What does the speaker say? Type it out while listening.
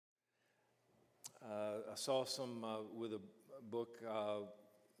I saw some with a book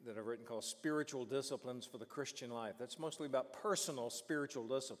that I've written called Spiritual Disciplines for the Christian Life. That's mostly about personal spiritual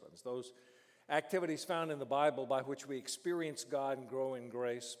disciplines, those activities found in the Bible by which we experience God and grow in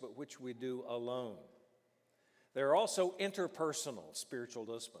grace, but which we do alone. There are also interpersonal spiritual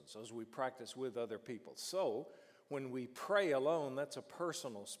disciplines, those we practice with other people. So, when we pray alone, that's a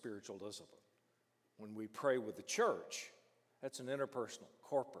personal spiritual discipline. When we pray with the church, that's an interpersonal,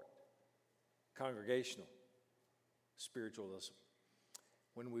 corporate, congregational spiritual discipline.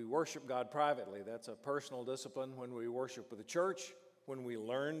 When we worship God privately, that's a personal discipline. When we worship with the church, when we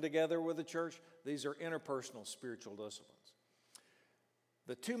learn together with the church, these are interpersonal spiritual disciplines.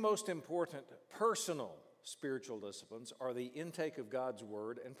 The two most important personal spiritual disciplines are the intake of God's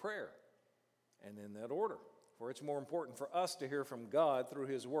word and prayer, and in that order. For it's more important for us to hear from God through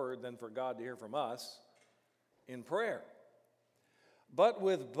his word than for God to hear from us in prayer. But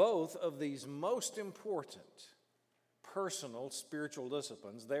with both of these most important personal spiritual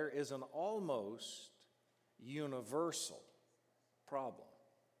disciplines, there is an almost universal problem.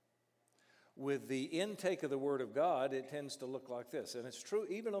 With the intake of the Word of God, it tends to look like this. And it's true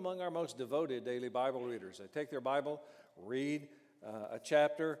even among our most devoted daily Bible readers. They take their Bible, read a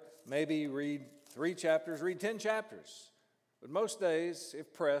chapter, maybe read 3 chapters, read 10 chapters. But most days,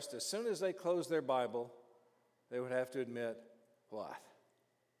 if pressed, as soon as they close their Bible, they would have to admit, what?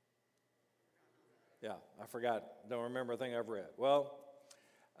 Yeah, I forgot. Don't remember a thing I've read. Well,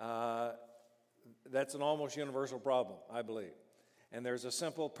 that's an almost universal problem, I believe. And there's a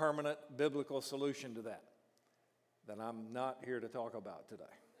simple, permanent, biblical solution to that I'm not here to talk about today.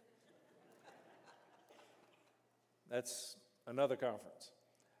 That's another conference.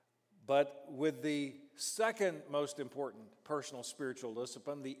 But with the second most important personal spiritual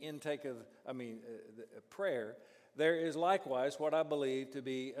discipline, the intake of, prayer, there is likewise what I believe to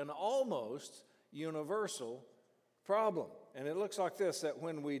be an almost universal problem. And it looks like this, that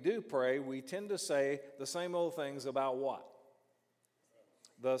when we do pray, we tend to say the same old things about what?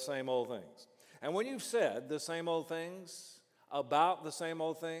 The same old things. And when you've said the same old things, about the same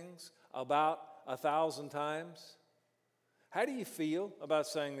old things, about 1,000 times, how do you feel about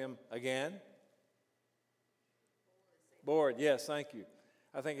saying them again? Bored, yes, thank you.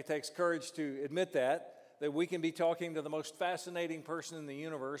 I think it takes courage to admit that we can be talking to the most fascinating person in the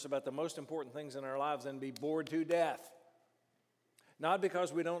universe about the most important things in our lives and be bored to death. Not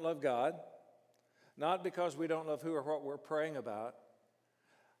because we don't love God, not because we don't love who or what we're praying about.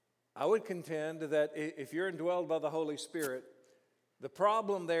 I would contend that if you're indwelled by the Holy Spirit, the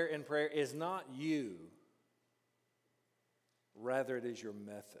problem there in prayer is not you, rather it is your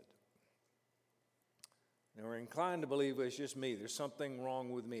method. Now, we're inclined to believe it's just me. There's something wrong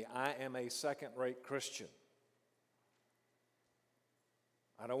with me. I am a second-rate Christian.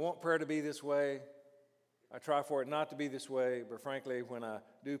 I don't want prayer to be this way. I try for it not to be this way, but frankly, when I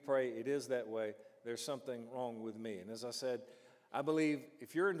do pray, it is that way. There's something wrong with me. And as I said, I believe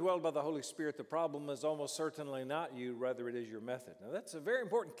if you're indwelled by the Holy Spirit, the problem is almost certainly not you, rather it is your method. Now, that's a very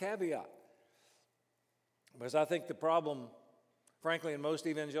important caveat, because I think the problem, frankly, in most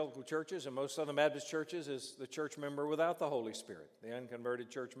evangelical churches and most Southern Baptist churches is the church member without the Holy Spirit, the unconverted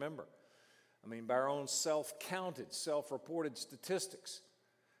church member. By our own self-counted, self-reported statistics,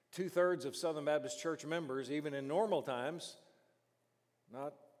 2/3 of Southern Baptist church members, even in normal times,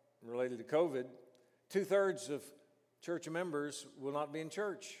 not related to COVID, 2/3 of church members will not be in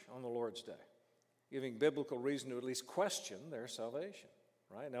church on the Lord's Day, giving biblical reason to at least question their salvation,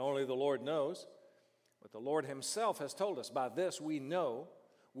 right? Now, only the Lord knows. But the Lord himself has told us, by this we know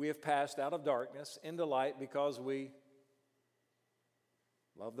we have passed out of darkness into light because we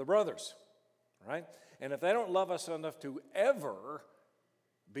love the brothers, right? And if they don't love us enough to ever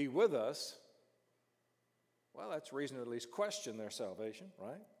be with us, well, that's reason to at least question their salvation,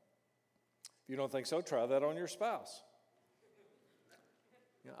 right? If you don't think so, try that on your spouse.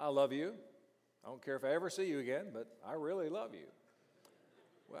 I love you. I don't care if I ever see you again, but I really love you.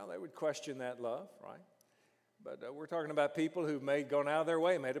 Well, they would question that love, right? But we're talking about people who've gone out of their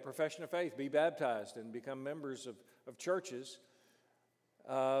way, made a profession of faith, be baptized, and become members of churches,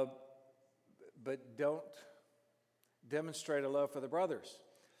 but don't demonstrate a love for the brothers.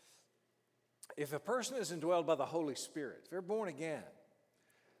 If a person is indwelled by the Holy Spirit, if they're born again,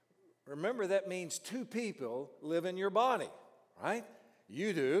 remember that means 2 people live in your body, right?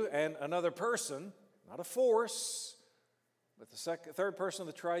 You do, and another person, not a force, but the third person of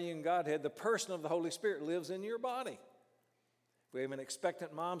the triune Godhead, the person of the Holy Spirit, lives in your body. If we have an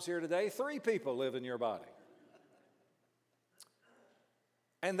expectant moms here today, 3 people live in your body.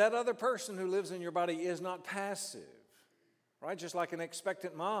 And that other person who lives in your body is not passive, right? Just like an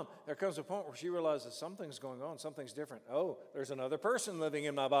expectant mom, there comes a point where she realizes something's going on, something's different. Oh, there's another person living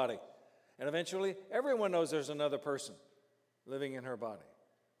in my body. And eventually, everyone knows there's another person living in her body.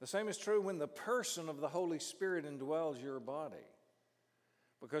 The same is true when the person of the Holy Spirit indwells your body.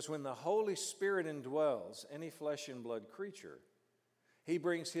 Because when the Holy Spirit indwells any flesh and blood creature, He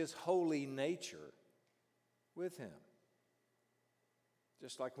brings His holy nature with Him.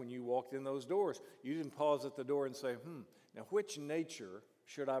 Just like when you walked in those doors, you didn't pause at the door and say, now which nature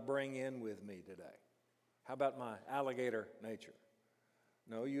should I bring in with me today? How about my alligator nature?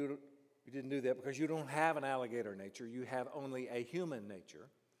 No, you didn't do that because you don't have an alligator nature. You have only a human nature.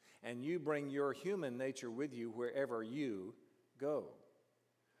 And you bring your human nature with you wherever you go.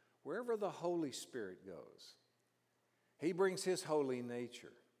 Wherever the Holy Spirit goes, He brings His holy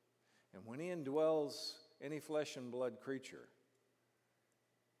nature. And when He indwells any flesh and blood creature,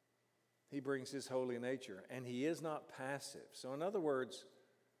 He brings His holy nature. And He is not passive. So in other words,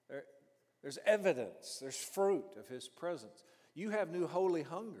 there's evidence, there's fruit of His presence. You have new holy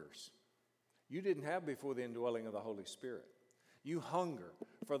hungers you didn't have before the indwelling of the Holy Spirit. You hunger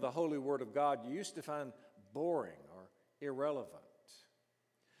for the holy Word of God you used to find boring or irrelevant.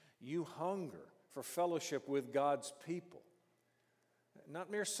 You hunger for fellowship with God's people, not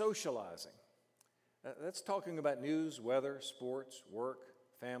mere socializing. That's talking about news, weather, sports, work,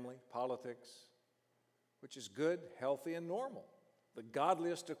 family, politics, which is good, healthy, and normal. The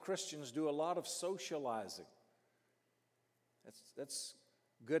godliest of Christians do a lot of socializing. That's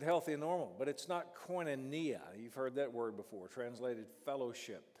good, healthy, and normal, but it's not koinonia. You've heard that word before, translated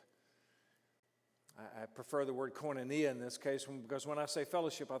fellowship. I prefer the word koinonia in this case because when I say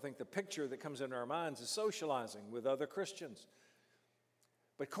fellowship, I think the picture that comes into our minds is socializing with other Christians.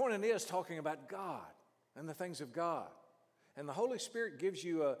 But koinonia is talking about God and the things of God. And the Holy Spirit gives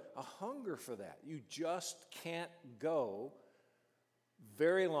you a hunger for that. You just can't go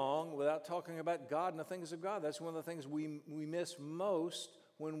very long without talking about God and the things of God. That's one of the things we miss most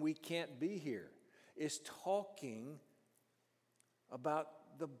when we can't be here, is talking about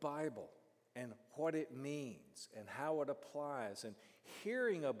the Bible and what it means and how it applies, and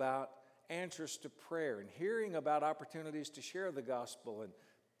hearing about answers to prayer and hearing about opportunities to share the gospel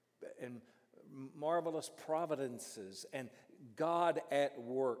and marvelous providences and God at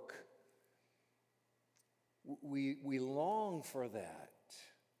work. We long for that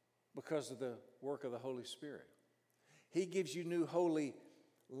because of the work of the Holy Spirit. He gives you new holy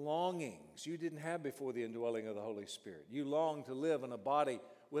longings you didn't have before the indwelling of the Holy Spirit. You long to live in a body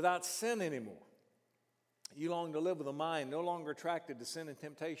without sin anymore. You long to live with a mind no longer attracted to sin and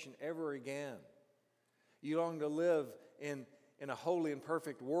temptation ever again. You long to live in a holy and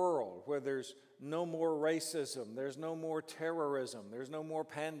perfect world where there's no more racism, there's no more terrorism, there's no more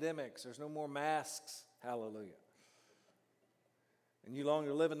pandemics, there's no more masks. Hallelujah. And you long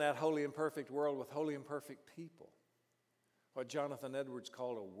to live in that holy and perfect world with holy and perfect people. What Jonathan Edwards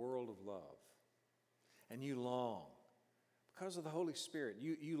called a world of love. And you long, because of the Holy Spirit,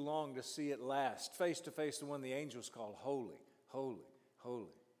 you long to see it last, face to face, the one the angels call holy, holy,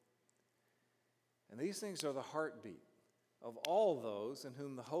 holy. And these things are the heartbeat of all those in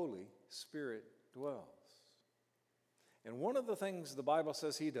whom the Holy Spirit dwells. And one of the things the Bible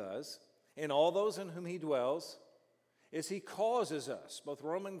says He does in all those in whom He dwells is He causes us, both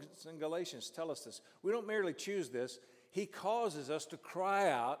Romans and Galatians tell us this. We don't merely choose this. He causes us to cry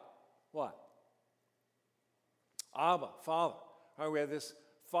out, what? Abba, Father. All right, we have this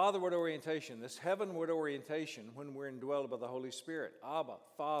fatherward orientation, this heavenward orientation when we're indwelled by the Holy Spirit. Abba,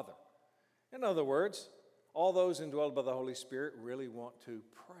 Father. In other words, all those indwelled by the Holy Spirit really want to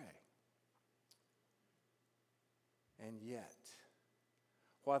pray. And yet,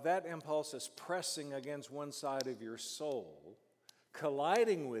 while that impulse is pressing against one side of your soul,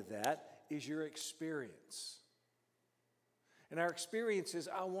 colliding with that is your experience. And our experience is,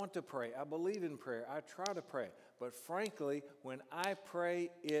 I want to pray. I believe in prayer. I try to pray. But frankly, when I pray,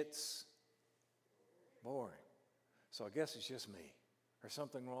 it's boring. So I guess it's just me. There's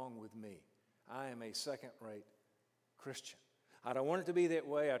something wrong with me. I am a second-rate Christian. I don't want it to be that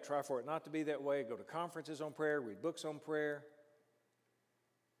way. I try for it not to be that way. Go to conferences on prayer, read books on prayer,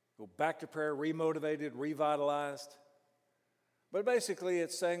 go back to prayer, remotivated, revitalized. But basically,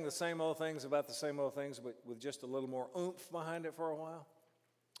 it's saying the same old things about the same old things, but with just a little more oomph behind it for a while.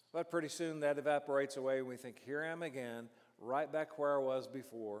 But pretty soon that evaporates away, and we think, here I am again, right back where I was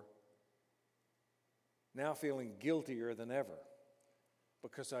before, now feeling guiltier than ever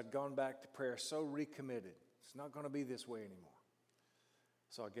because I'd gone back to prayer so recommitted. It's not going to be this way anymore.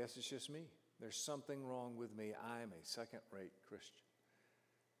 So I guess it's just me. There's something wrong with me. I am a second-rate Christian.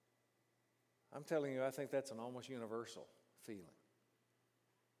 I'm telling you, I think that's an almost universal feeling.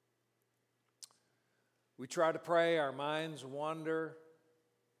 We try to pray, our minds wander.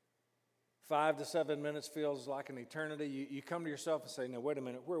 5 to 7 minutes feels like an eternity. You come to yourself and say, no, wait a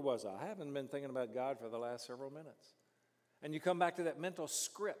minute, where was I? I haven't been thinking about God for the last several minutes. And you come back to that mental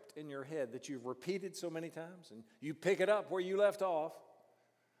script in your head that you've repeated so many times, and you pick it up where you left off.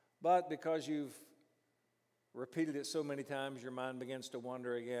 But because you've repeated it so many times, your mind begins to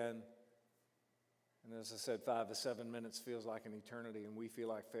wander again. And as I said, 5 to 7 minutes feels like an eternity, and we feel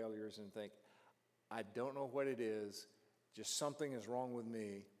like failures and think, I don't know what it is, just something is wrong with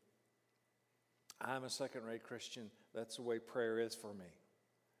me. I'm a second-rate Christian. That's the way prayer is for me.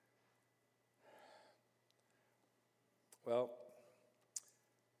 Well,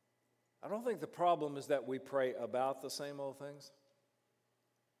 I don't think the problem is that we pray about the same old things.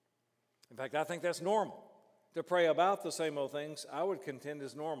 In fact, I think that's normal. To pray about the same old things, I would contend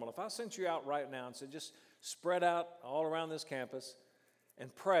is normal. If I sent you out right now and said, just spread out all around this campus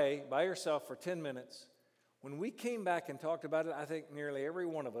and pray by yourself for 10 minutes, when we came back and talked about it, I think nearly every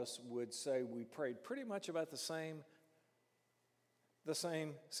one of us would say we prayed pretty much about the same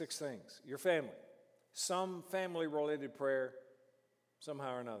 6 things. Your family, some family-related prayer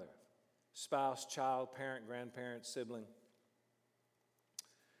somehow or another. Spouse, child, parent, grandparent, sibling.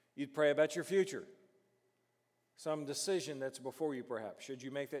 You'd pray about your future. Some decision that's before you perhaps. Should you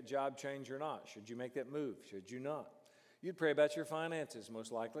make that job change or not? Should you make that move? Should you not? You'd pray about your finances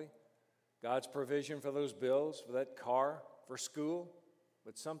most likely. God's provision for those bills, for that car, for school,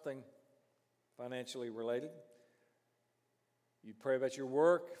 but something financially related. You'd pray about your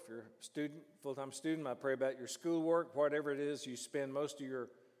work. If you're a student, full-time student, I pray about your schoolwork, whatever it is you spend most of your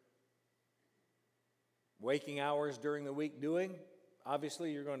waking hours during the week doing.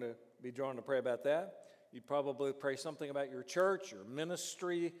 Obviously, you're going to be drawn to pray about that. You'd probably pray something about your church, your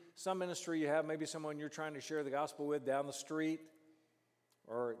ministry, some ministry you have, maybe someone you're trying to share the gospel with down the street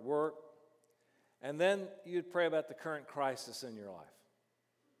or at work. And then you'd pray about the current crisis in your life.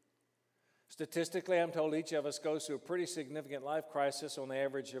 Statistically, I'm told each of us goes through a pretty significant life crisis on the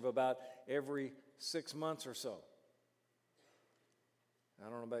average of about every 6 months or so. I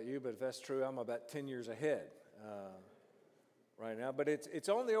don't know about you, but if that's true, I'm about 10 years ahead right now. But it's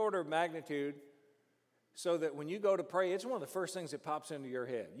on the order of magnitude so that when you go to pray, it's one of the first things that pops into your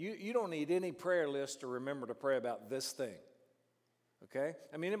head. You don't need any prayer list to remember to pray about this thing. Okay?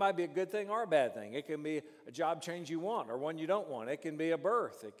 I mean, it might be a good thing or a bad thing. It can be a job change you want or one you don't want. It can be a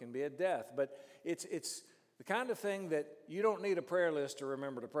birth. It can be a death. But it's the kind of thing that you don't need a prayer list to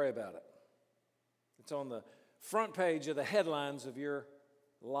remember to pray about it. It's on the front page of the headlines of your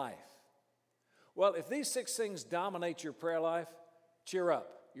life. Well, if these 6 things dominate your prayer life, cheer up.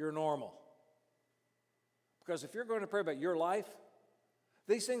 You're normal. Because if you're going to pray about your life,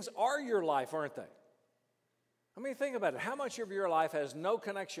 these things are your life, aren't they? I mean, think about it. How much of your life has no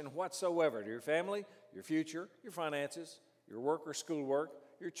connection whatsoever to your family, your future, your finances, your work or schoolwork,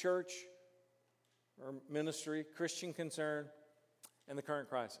 your church or ministry, Christian concern, and the current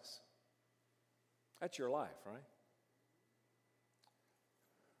crisis? That's your life, right?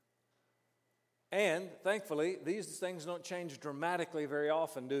 And thankfully, these things don't change dramatically very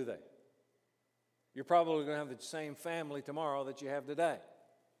often, do they? You're probably going to have the same family tomorrow that you have today.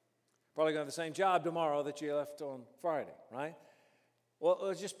 Probably going to have the same job tomorrow that you left on Friday, right? Well,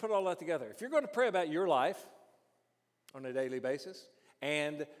 let's just put all that together. If you're going to pray about your life on a daily basis,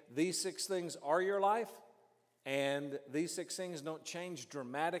 and these 6 things are your life, and these 6 things don't change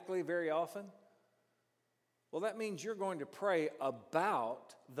dramatically very often, well, that means you're going to pray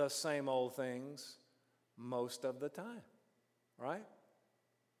about the same old things most of the time, right?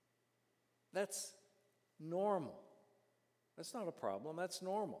 That's normal. That's not a problem. That's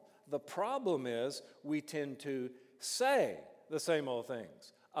normal. The problem is we tend to say the same old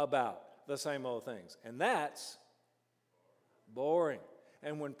things about the same old things, and that's boring.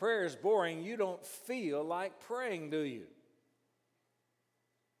 And when prayer is boring, you don't feel like praying, do you?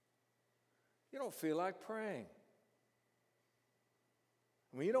 You don't feel like praying.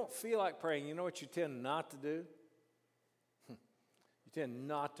 When you don't feel like praying, you know what you tend not to do? You tend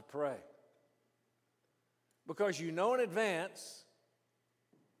not to pray. Because you know in advance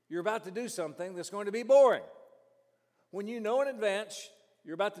you're about to do something that's going to be boring. When you know in advance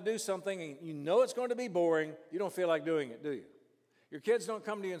you're about to do something and you know it's going to be boring, you don't feel like doing it, do you? Your kids don't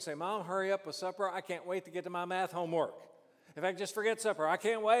come to you and say, Mom, hurry up with supper. I can't wait to get to my math homework. In fact, just forget supper. I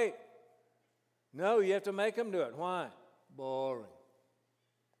can't wait. No, you have to make them do it. Why? Boring.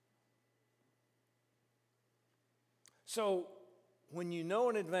 So, when you know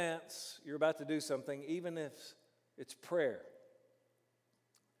in advance you're about to do something, even if it's prayer,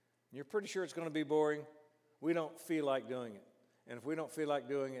 you're pretty sure it's going to be boring, we don't feel like doing it. And if we don't feel like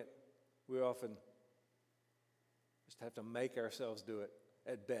doing it, we often just have to make ourselves do it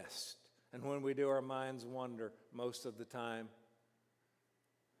at best. And when we do, our minds wander most of the time,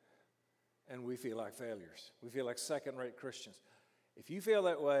 and we feel like failures. We feel like second-rate Christians. If you feel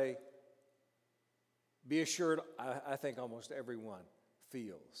that way, be assured, I think almost everyone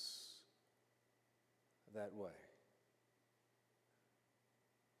feels that way.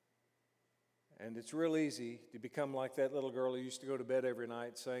 And it's real easy to become like that little girl who used to go to bed every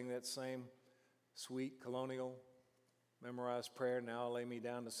night saying that same sweet colonial memorized prayer, "Now I'll lay me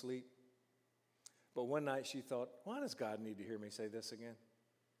down to sleep." But one night she thought, why does God need to hear me say this again?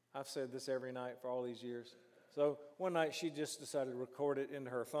 I've said this every night for all these years. So one night she just decided to record it into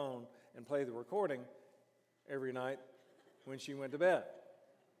her phone and play the recording every night when she went to bed.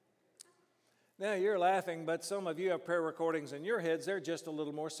 Now you're laughing, but some of you have prayer recordings in your heads. They're just a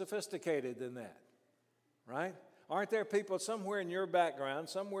little more sophisticated than that, right? Aren't there people somewhere in your background,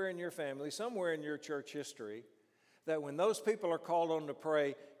 somewhere in your family, somewhere in your church history, that when those people are called on to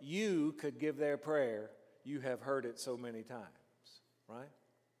pray, you could give their prayer? You have heard it so many times, right?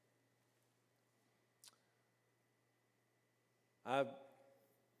 I've,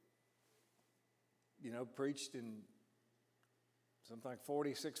 preached in something like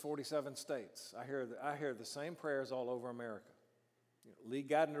 46, 47 states. I hear the same prayers all over America. Lead,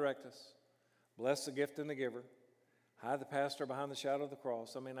 guide, and direct us. Bless the gift and the giver. Hide the pastor behind the shadow of the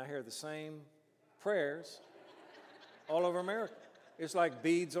cross. I hear the same prayers all over America. It's like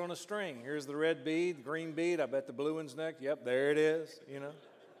beads on a string. Here's the red bead, the green bead. I bet the blue one's next. Yep, there it is,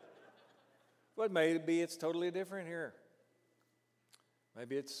 But maybe it's totally different here.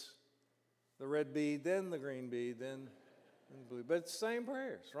 Maybe it's the red bead, then the green bead, then the blue. But it's the same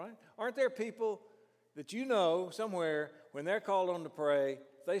prayers, right? Aren't there people that somewhere, when they're called on to pray,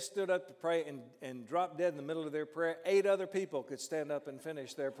 if they stood up to pray and dropped dead in the middle of their prayer, 8 other people could stand up and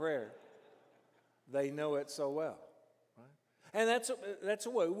finish their prayer. They know it so well, right? And that's the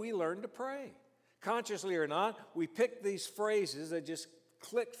way we learn to pray. Consciously or not, we pick these phrases that just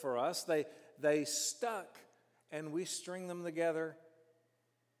clicked for us. They stuck, and we string them together,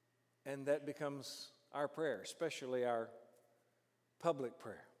 and that becomes our prayer, especially our public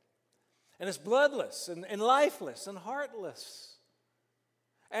prayer. And it's bloodless and lifeless and heartless.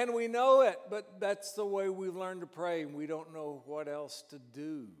 And we know it, but that's the way we've learned to pray, and we don't know what else to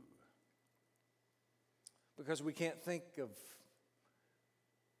do. Because we can't think of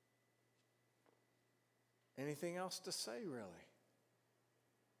anything else to say, really.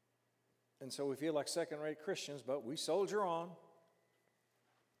 And so we feel like second-rate Christians, but we soldier on,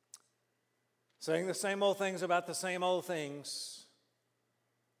 saying the same old things about the same old things,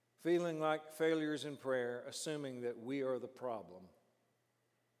 feeling like failures in prayer, assuming that we are the problem.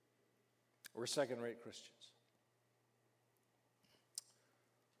 We're second-rate Christians.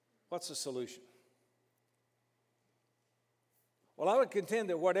 What's the solution? Well, I would contend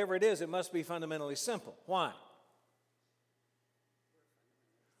that whatever it is, it must be fundamentally simple. Why?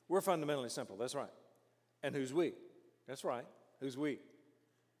 We're fundamentally simple, that's right. And who's we? That's right. Who's we?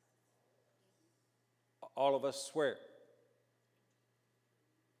 All of us where?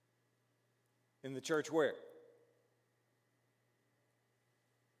 In the church where?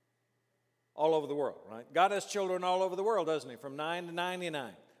 All over the world, right? God has children all over the world, doesn't He? From 9 to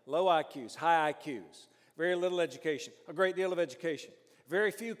 99. Low IQs, high IQs. Very little education, a great deal of education.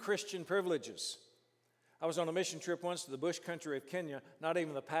 Very few Christian privileges. I was on a mission trip once to the bush country of Kenya. Not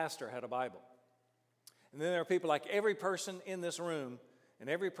even the pastor had a Bible. And then there are people like every person in this room and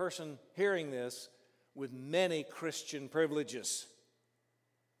every person hearing this with many Christian privileges.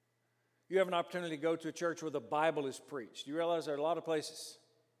 You have an opportunity to go to a church where the Bible is preached. You realize there are a lot of places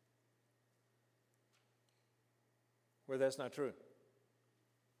where that's not true.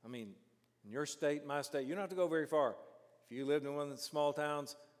 In your state, my state, you don't have to go very far. If you lived in one of the small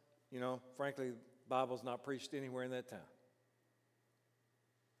towns, frankly, the Bible's not preached anywhere in that town.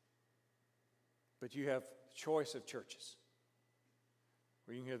 But you have choice of churches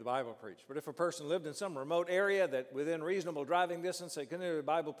where you can hear the Bible preached. But if a person lived in some remote area that within reasonable driving distance they couldn't hear the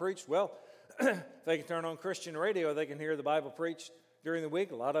Bible preached, well, they can turn on Christian radio, they can hear the Bible preached during the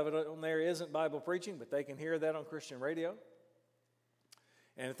week. A lot of it on there isn't Bible preaching, but they can hear that on Christian radio.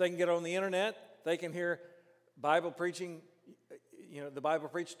 And if they can get on the internet, they can hear Bible preaching, the Bible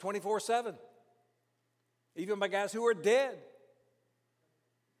preached 24/7, even by guys who are dead.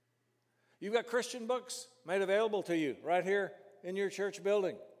 You've got Christian books made available to you right here in your church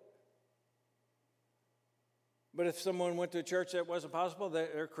building. But if someone went to a church that wasn't possible,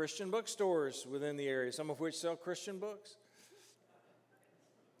 there are Christian bookstores within the area, some of which sell Christian books.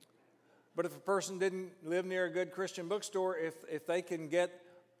 But if a person didn't live near a good Christian bookstore, if they can get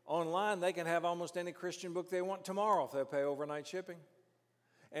online, they can have almost any Christian book they want tomorrow if they pay overnight shipping.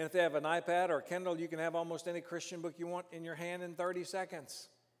 And if they have an iPad or a Kindle, you can have almost any Christian book you want in your hand in 30 seconds.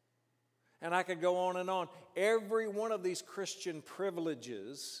 And I could go on and on. Every one of these Christian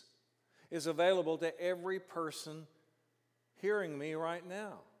privileges is available to every person hearing me right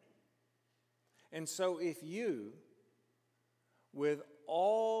now. And so if you, with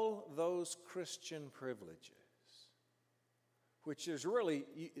all those Christian privileges, which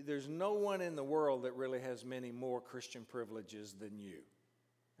there's no one in the world that really has many more Christian privileges than you.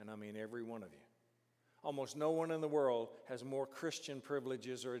 And I mean every one of you. Almost no one in the world has more Christian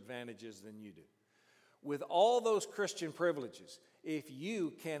privileges or advantages than you do. With all those Christian privileges, if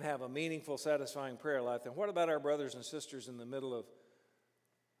you can't have a meaningful, satisfying prayer life, then what about our brothers and sisters in the middle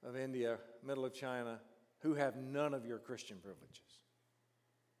of India, middle of China, who have none of your Christian privileges?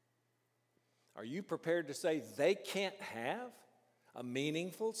 Are you prepared to say they can't have a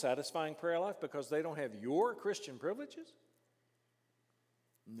meaningful, satisfying prayer life because they don't have your Christian privileges?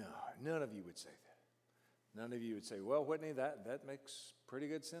 No, none of you would say that. None of you would say, well, Whitney, that makes pretty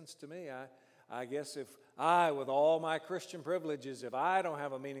good sense to me. I guess if I, with all my Christian privileges, if I don't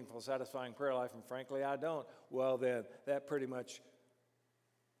have a meaningful, satisfying prayer life, and frankly I don't, well then that pretty much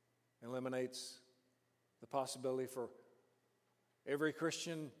eliminates the possibility for every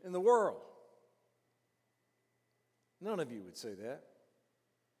Christian in the world. None of you would say that.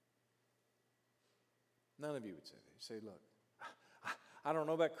 None of you would say that. You say, look, I don't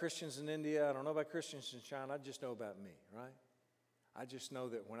know about Christians in India. I don't know about Christians in China. I just know about me, right? I just know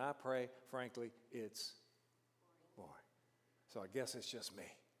that when I pray, frankly, it's boring. So I guess it's just me.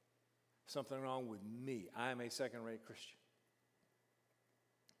 Something wrong with me. I am a second-rate Christian.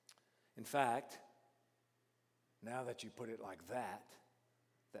 In fact, now that you put it like that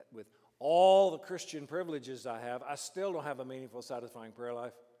with all the Christian privileges I have, I still don't have a meaningful, satisfying prayer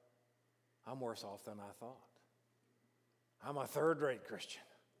life. I'm worse off than I thought. I'm a third-rate Christian.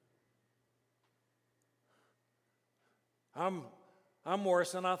 I'm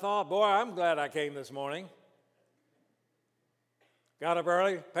worse than I thought. Boy, I'm glad I came this morning. Got up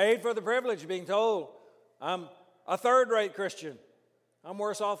early, paid for the privilege of being told I'm a third-rate Christian. I'm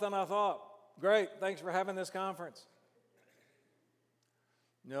worse off than I thought. Great, thanks for having this conference.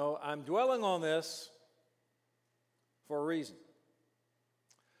 No, I'm dwelling on this for a reason.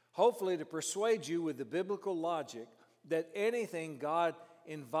 Hopefully to persuade you with the biblical logic that anything God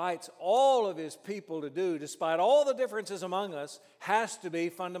invites all of His people to do, despite all the differences among us, has to be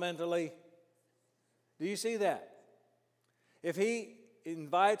fundamentally. Do you see that? If He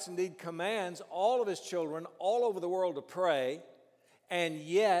invites, indeed commands all of His children all over the world to pray, and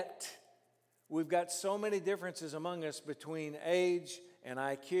yet we've got so many differences among us between age and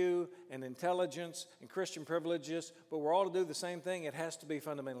IQ and intelligence and Christian privileges, but we're all to do the same thing, it has to be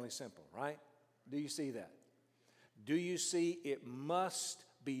fundamentally simple, right? Do you see that? Do you see it must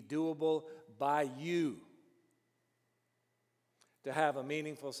be doable by you to have a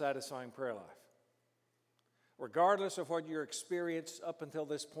meaningful, satisfying prayer life? Regardless of what your experience up until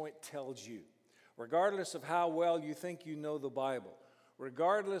this point tells you, regardless of how well you think you know the Bible,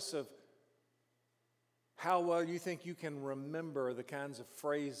 regardless of how well you think you can remember the kinds of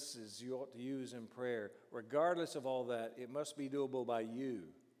phrases you ought to use in prayer, regardless of all that, it must be doable by you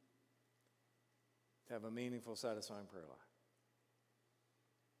to have a meaningful, satisfying prayer life.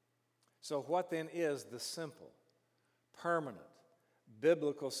 So what then is the simple, permanent,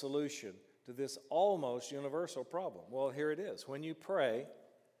 biblical solution to this almost universal problem? Well, here it is. When you pray,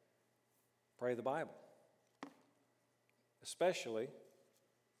 pray the Bible. Especially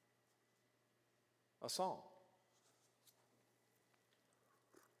a psalm.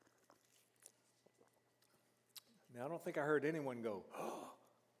 Now, I don't think I heard anyone go, oh.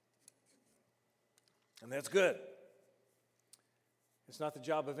 And that's good. It's not the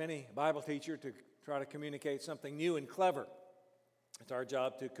job of any Bible teacher to try to communicate something new and clever. It's our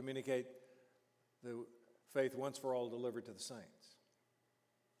job to communicate the faith once for all delivered to the saints.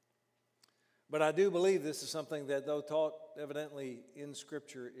 But I do believe this is something that, though taught evidently in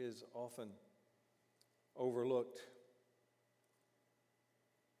Scripture, is often overlooked.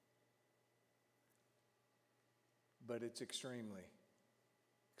 But it's extremely,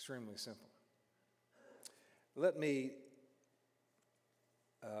 extremely simple. Let me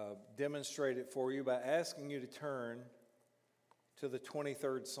demonstrate it for you by asking you to turn to the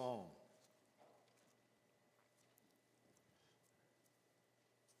 23rd Psalm.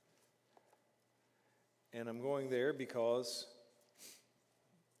 And I'm going there because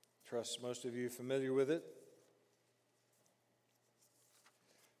I trust most of you are familiar with it.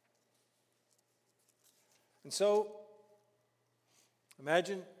 And so,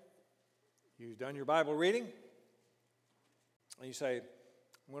 imagine you've done your Bible reading, and you say,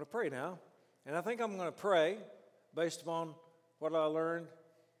 I'm going to pray now. And I think I'm going to pray based upon what I learned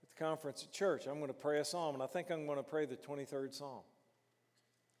at the conference at church. I'm going to pray a psalm, and I think I'm going to pray the 23rd Psalm.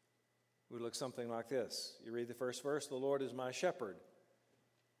 It would look something like this. You read the first verse, the Lord is my shepherd.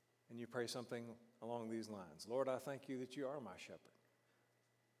 And you pray something along these lines. Lord, I thank you that you are my shepherd.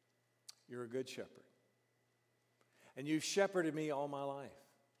 You're a good shepherd. And you've shepherded me all my life.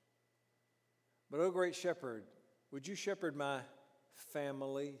 But, oh great shepherd, would you shepherd my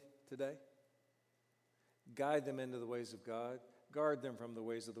family today? Guide them into the ways of God. Guard them from the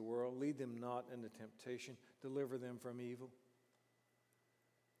ways of the world. Lead them not into temptation. Deliver them from evil.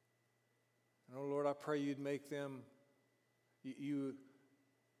 And, oh Lord, I pray you'd make them, you'd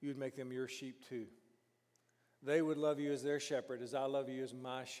make them your sheep too. They would love you as their shepherd, as I love you as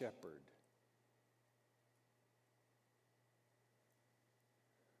my shepherd.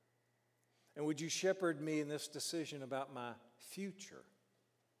 And would you shepherd me in this decision about my future?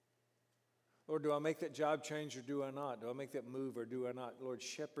 Lord, do I make that job change or do I not? Do I make that move or do I not? Lord,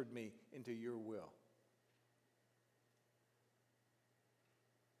 shepherd me into your will.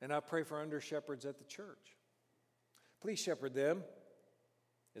 And I pray for under-shepherds at the church. Please shepherd them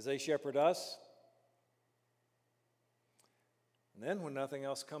as they shepherd us. And then when nothing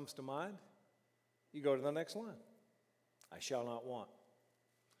else comes to mind, you go to the next line. I shall not want.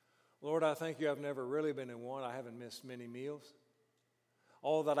 Lord, I thank you I've never really been in want. I haven't missed many meals.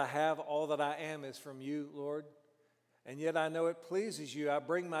 All that I have, all that I am is from you, Lord. And yet I know it pleases you. I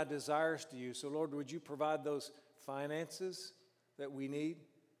bring my desires to you. So, Lord, would you provide those finances that we need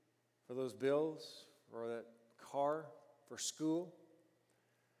for those bills, for that car, for school?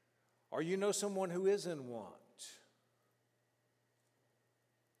 Or you know someone who is in want.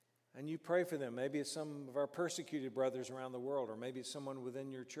 And you pray for them. Maybe it's some of our persecuted brothers around the world, or maybe it's someone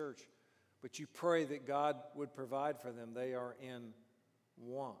within your church. But you pray that God would provide for them. They are in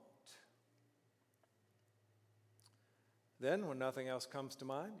want. Then, when nothing else comes to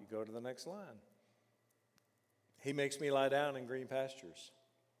mind, you go to the next line. He makes me lie down in green pastures.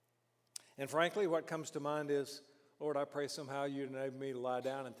 And frankly, what comes to mind is, Lord, I pray somehow you'd enable me to lie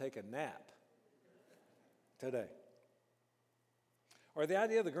down and take a nap today. Or the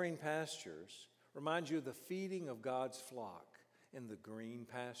idea of the green pastures reminds you of the feeding of God's flock in the green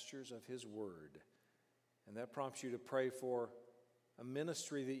pastures of his word. And that prompts you to pray for a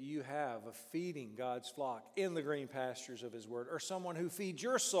ministry that you have of feeding God's flock in the green pastures of his word, or someone who feeds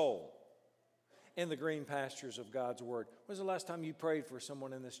your soul in the green pastures of God's word. When was the last time you prayed for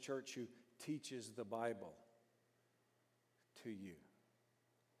someone in this church who teaches the Bible to you?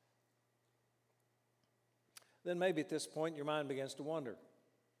 Then maybe at this point your mind begins to wander.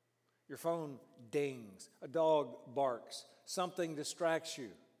 Your phone dings, a dog barks, something distracts you.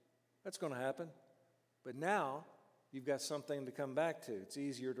 That's going to happen. But now you've got something to come back to. It's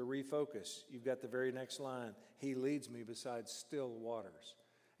easier to refocus. You've got the very next line. He leads me beside still waters.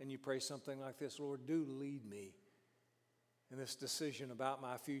 And you pray something like this, Lord, do lead me in this decision about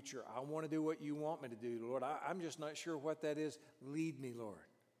my future. I want to do what you want me to do, Lord. I'm just not sure what that is. Lead me, Lord.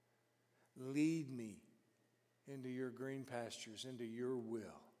 Lead me into your green pastures, into your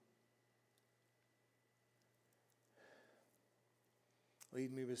will.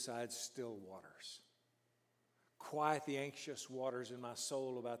 Lead me beside still waters. Quiet the anxious waters in my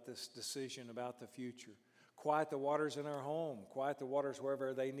soul about this decision about the future. Quiet the waters in our home. Quiet the waters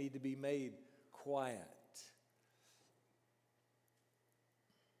wherever they need to be made quiet.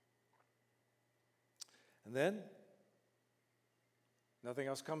 And then, nothing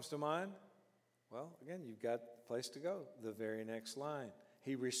else comes to mind? Well, again, you've got a place to go. The very next line.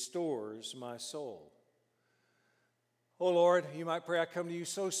 He restores my soul. Oh, Lord, you might pray, I come to you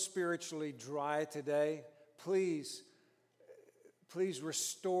so spiritually dry today. Please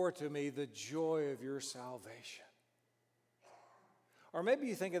restore to me the joy of your salvation. Or maybe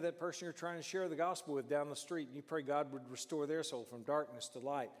you think of that person you're trying to share the gospel with down the street, and you pray God would restore their soul from darkness to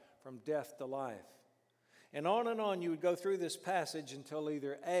light, from death to life. And on you would go through this passage until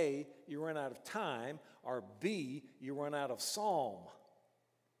either A, you run out of time, or B, you run out of psalm.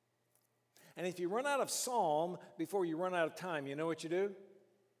 And if you run out of psalm before you run out of time, you know what you do?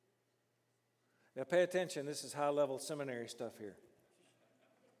 Now pay attention, this is high-level seminary stuff here.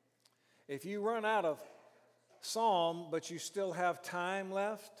 If you run out of psalm, but you still have time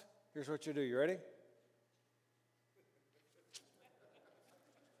left, here's what you do. You ready?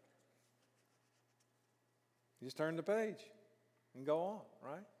 You just turn the page and go on,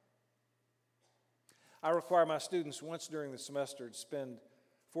 right? I require my students once during the semester to spend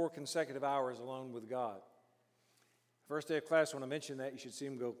 4 consecutive hours alone with God. First day of class, when I mentioned that, you should see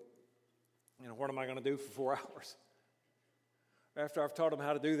them go, what am I going to do for 4 hours? After I've taught them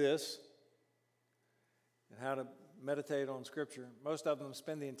how to do this and how to meditate on Scripture, most of them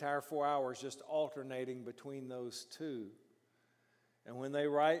spend the entire 4 hours just alternating between those two. And when they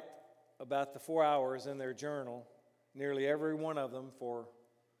write about the 4 hours in their journal, nearly every one of them for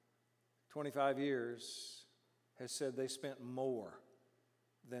 25 years has said they spent more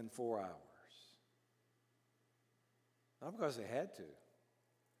than 4 hours. Not because they had to.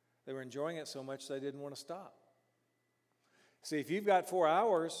 They were enjoying it so much they didn't want to stop. See, if you've got 4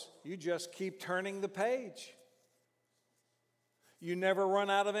 hours, you just keep turning the page. You never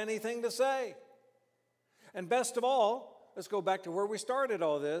run out of anything to say. And best of all, let's go back to where we started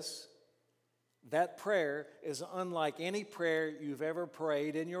all this. That prayer is unlike any prayer you've ever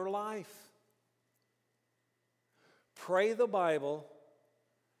prayed in your life. Pray the Bible.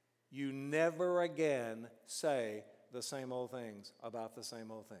 You never again say the same old things about the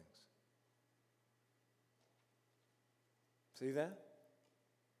same old things. See that?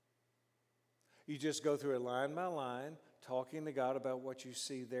 You just go through it line by line, talking to God about what you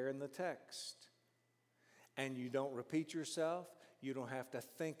see there in the text. And you don't repeat yourself. You don't have to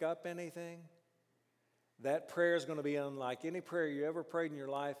think up anything. That prayer is going to be unlike any prayer you ever prayed in your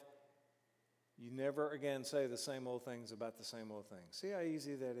life. You never again say the same old things about the same old things. See how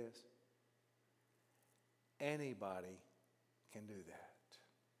easy that is? Anybody can do that.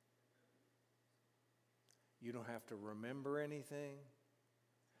 You don't have to remember anything.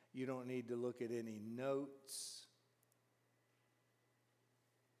 You don't need to look at any notes.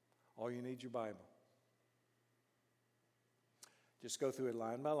 All you need is your Bible. Just go through it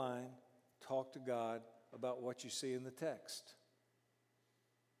line by line. Talk to God about what you see in the text.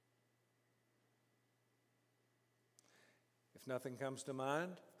 If nothing comes to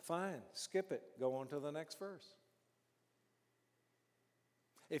mind, fine, skip it. Go on to the next verse.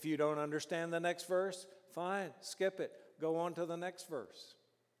 If you don't understand the next verse, fine, skip it. Go on to the next verse.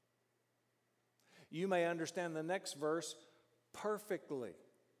 You may understand the next verse perfectly,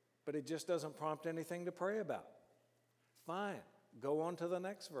 but it just doesn't prompt anything to pray about. Fine, go on to the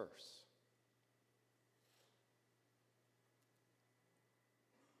next verse.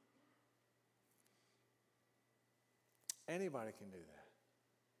 Anybody can do that.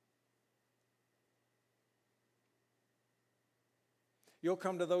 You'll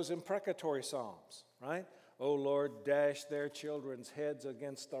come to those imprecatory psalms, right? Oh Lord, dash their children's heads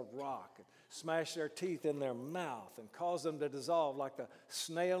against the rock, and smash their teeth in their mouth, and cause them to dissolve like the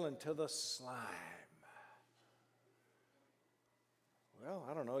snail into the slime. Well,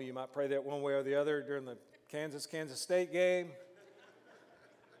 I don't know, you might pray that one way or the other during the Kansas State game.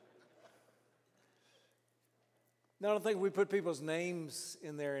 No, I don't think we put people's names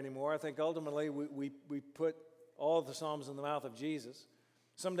in there anymore. I think ultimately we put all of the Psalms in the mouth of Jesus.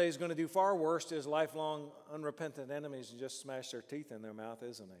 Someday he's going to do far worse to his lifelong unrepentant enemies and just smash their teeth in their mouth,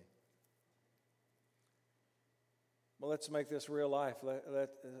 isn't he? Well, let's make this real life.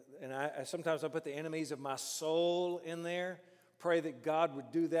 Sometimes I put the enemies of my soul in there. Pray that God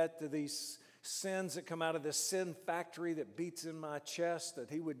would do that to these sins that come out of this sin factory that beats in my chest, that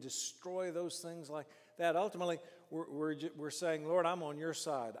he would destroy those things like that. Ultimately, we're saying, Lord, I'm on your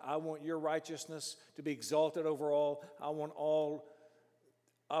side. I want your righteousness to be exalted over all. I want all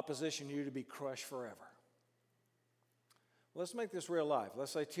opposition to you to be crushed forever. Let's make this real life.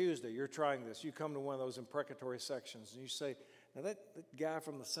 Let's say Tuesday, you're trying this. You come to one of those imprecatory sections and you say, now that guy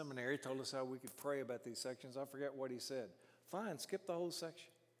from the seminary told us how we could pray about these sections. I forget what he said. Fine, skip the whole section.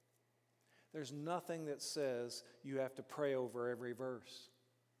 There's nothing that says you have to pray over every verse.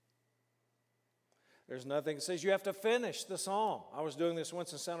 There's nothing that says you have to finish the psalm. I was doing this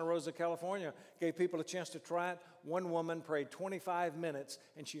once in Santa Rosa, California. Gave people a chance to try it. One woman prayed 25 minutes,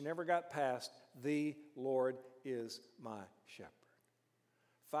 and she never got past, "The Lord is my shepherd."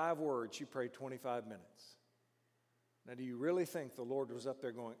 5 words, she prayed 25 minutes. Now, do you really think the Lord was up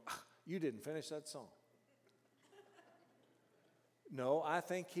there going, you didn't finish that psalm? No, I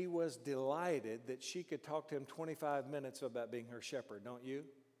think he was delighted that she could talk to him 25 minutes about being her shepherd, don't you?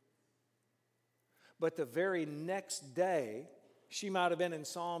 But the very next day, she might have been in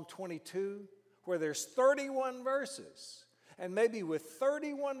Psalm 22, where there's 31 verses. And maybe with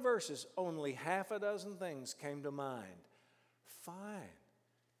 31 verses, only half a dozen things came to mind. Fine,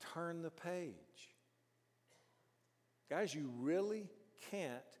 turn the page. Guys, you really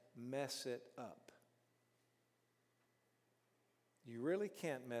can't mess it up. You really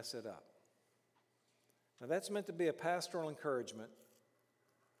can't mess it up. Now, that's meant to be a pastoral encouragement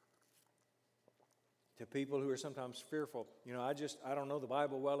to people who are sometimes fearful. I don't know the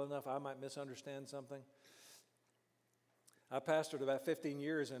Bible well enough. I might misunderstand something. I pastored about 15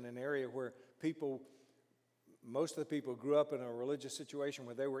 years in an area where most of the people grew up in a religious situation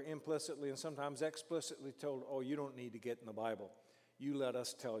where they were implicitly and sometimes explicitly told, oh, you don't need to get in the Bible. You let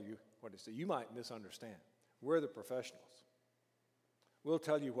us tell you what it says. You might misunderstand. We're the professionals. We'll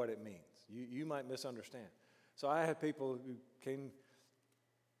tell you what it means. You might misunderstand. So I had people who came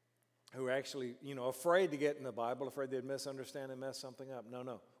who were actually, afraid to get in the Bible, afraid they'd misunderstand and mess something up.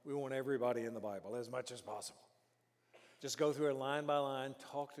 No. We want everybody in the Bible as much as possible. Just go through it line by line,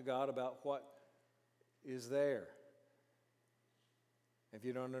 talk to God about what is there. If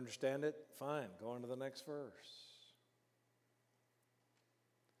you don't understand it, fine, go on to the next verse.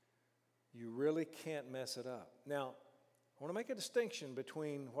 You really can't mess it up. Now, I want to make a distinction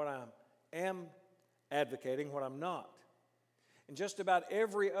between what I am advocating, what I'm not. And just about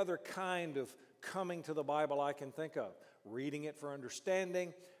every other kind of coming to the Bible I can think of, reading it for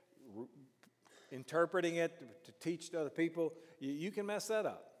understanding, interpreting it to teach to other people, you can mess that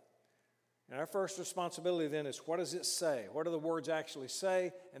up. And our first responsibility then is, what does it say? What do the words actually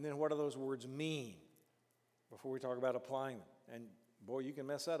say? And then what do those words mean before we talk about applying them? And boy, you can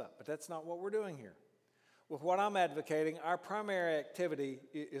mess that up. But that's not what we're doing here. With what I'm advocating, our primary activity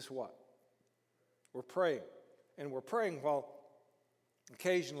is what? We're praying. And we're praying while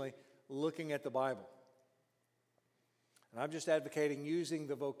occasionally looking at the Bible. And I'm just advocating using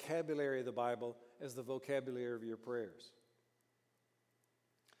the vocabulary of the Bible as the vocabulary of your prayers.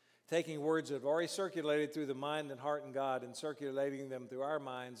 Taking words that have already circulated through the mind and heart in God and circulating them through our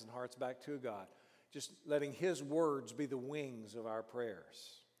minds and hearts back to God. Just letting His words be the wings of our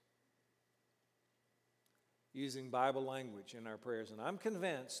prayers. Using Bible language in our prayers. And I'm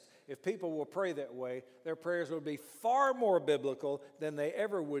convinced if people will pray that way, their prayers will be far more biblical than they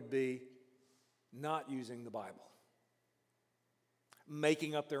ever would be not using the Bible.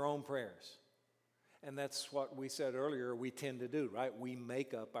 Making up their own prayers. And that's what we said earlier we tend to do, right? We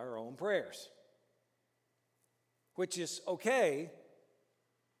make up our own prayers. Which is okay,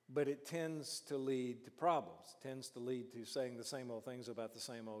 but it tends to lead to problems. It tends to lead to saying the same old things about the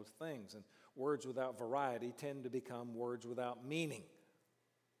same old things. And words without variety tend to become words without meaning.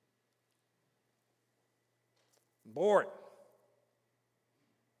 Boring.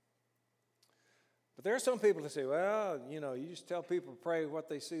 But there are some people that say, well, you just tell people to pray what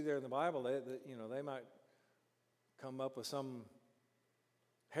they see there in the Bible. They might come up with some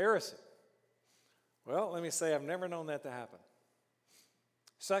heresy. Well, let me say I've never known that to happen.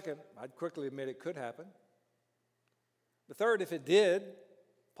 Second, I'd quickly admit it could happen. But third, if it did,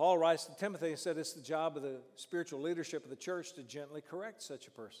 Paul writes to Timothy and said it's the job of the spiritual leadership of the church to gently correct such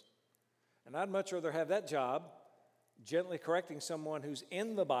a person. And I'd much rather have that job, gently correcting someone who's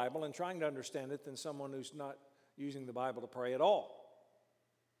in the Bible and trying to understand it, than someone who's not using the Bible to pray at all.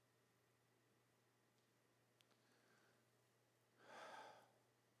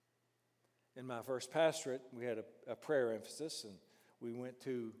 In my first pastorate, we had a prayer emphasis, and we went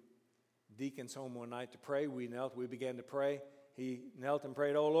to Deacon's home one night to pray. We knelt, we began to pray. He knelt and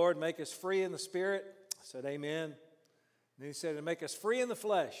prayed, "Oh Lord, make us free in the spirit." I said, "Amen." And then he said, "And make us free in the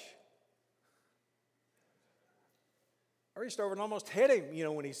flesh." I reached over and almost hit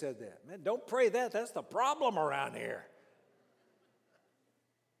him, when he said that. Man, don't pray that. That's the problem around here.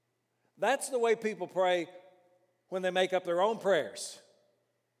 That's the way people pray when they make up their own prayers.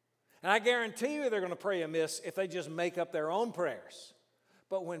 And I guarantee you they're going to pray amiss if they just make up their own prayers.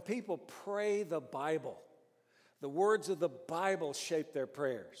 But when people pray the Bible, the words of the Bible shape their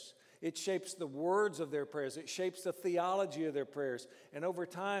prayers. It shapes the words of their prayers. It shapes the theology of their prayers. And over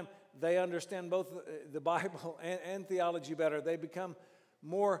time, they understand both the Bible and theology better. They become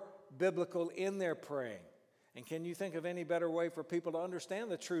more biblical in their praying. And can you think of any better way for people to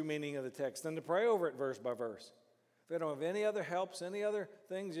understand the true meaning of the text than to pray over it verse by verse? If they don't have any other helps, any other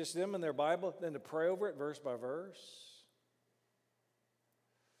things, just them and their Bible, then to pray over it verse by verse.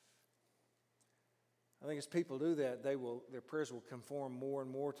 I think as people do that, their prayers will conform more and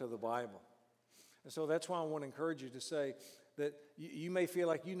more to the Bible. And so that's why I want to encourage you to say that you may feel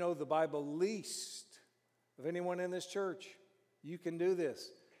like you know the Bible least of anyone in this church. You can do this,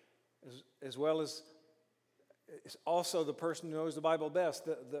 as well as also the person who knows the Bible best,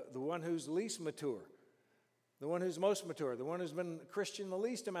 the one who's least mature, the one who's most mature, the one who's been a Christian the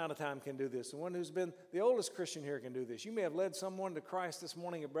least amount of time can do this, the one who's been the oldest Christian here can do this. You may have led someone to Christ this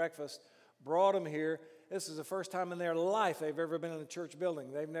morning at breakfast, brought them here. This is the first time in their life they've ever been in a church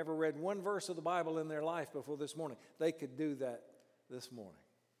building. They've never read one verse of the Bible in their life before this morning. They could do that this morning.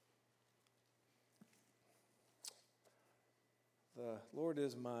 The Lord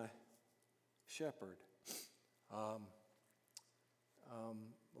is my shepherd.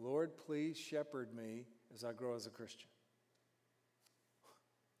 Lord, please shepherd me as I grow as a Christian.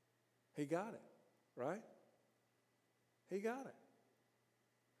 He got it, right? He got it.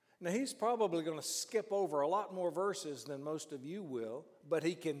 Now, he's probably going to skip over a lot more verses than most of you will, but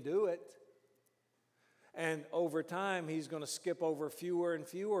he can do it. And over time, he's going to skip over fewer and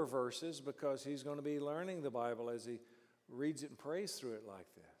fewer verses because he's going to be learning the Bible as he reads it and prays through it like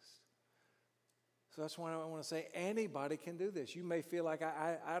this. So that's why I want to say anybody can do this. You may feel like,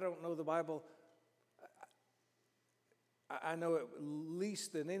 I don't know the Bible. I know at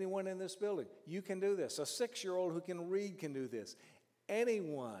least than anyone in this building. You can do this. A 6-year-old who can read can do this.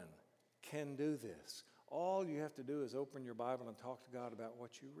 Anyone can do this. All you have to do is open your Bible and talk to God about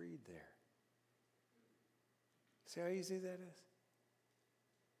what you read there. See how easy that is?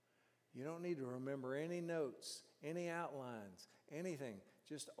 You don't need to remember any notes, any outlines, anything.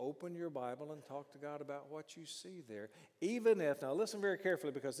 Just open your Bible and talk to God about what you see there. Even if, now listen very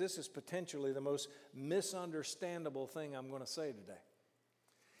carefully because this is potentially the most misunderstandable thing I'm going to say today.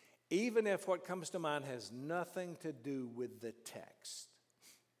 Even if what comes to mind has nothing to do with the text.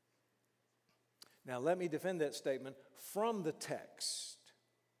 Now let me defend that statement from the text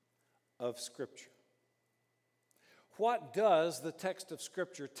of Scripture. What does the text of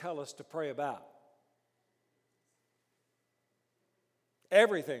Scripture tell us to pray about?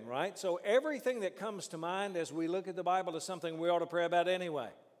 Everything, right? So everything that comes to mind as we look at the Bible is something we ought to pray about anyway,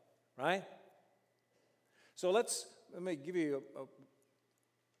 right? So let me give you an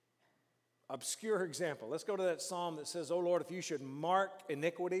obscure example. Let's go to that psalm that says, "Oh Lord, if you should mark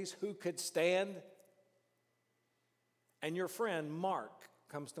iniquities, who could stand?" And your friend Mark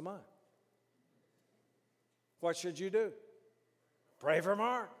comes to mind. What should you do? Pray for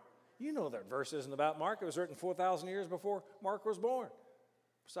Mark. You know that verse isn't about Mark. It was written 4,000 years before Mark was born.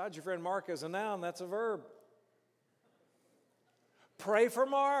 Besides, your friend Mark is a noun. That's a verb. Pray for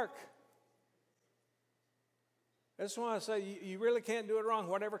Mark. That's why I say you really can't do it wrong.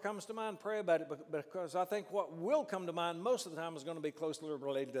 Whatever comes to mind, pray about it, because I think what will come to mind most of the time is going to be closely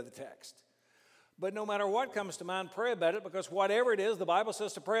related to the text. But no matter what comes to mind, pray about it, because whatever it is, the Bible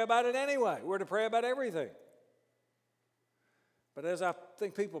says to pray about it anyway. We're to pray about everything. But as I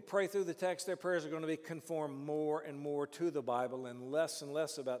think people pray through the text, their prayers are going to be conformed more and more to the Bible and less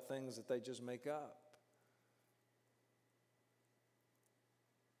about things that they just make up.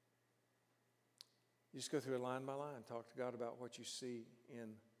 You just go through it line by line, talk to God about what you see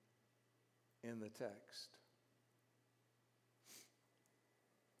in the text.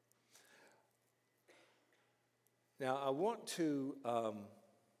 Now, I want to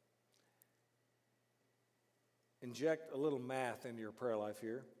inject a little math into your prayer life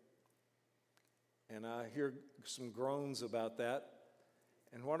here. And I hear some groans about that.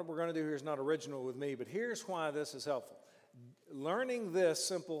 And what we're going to do here is not original with me, but here's why this is helpful. Learning this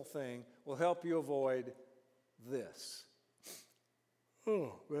simple thing will help you avoid this.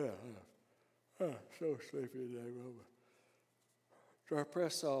 Oh, man. I'm so sleepy today, Robert. So I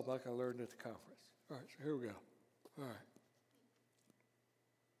press solve like I learned at the conference. All right, so here we go. All right.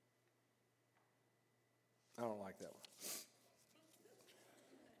 I don't like that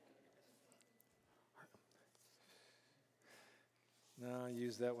one. No, I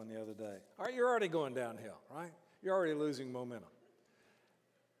used that one the other day. All right, you're already going downhill, right? You're already losing momentum.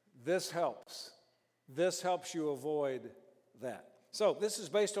 This helps. This helps you avoid that. So this is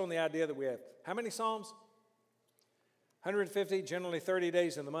based on the idea that we have how many Psalms? 150, generally 30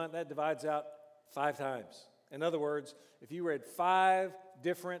 days in the month. That divides out 5 times. In other words, if you read 5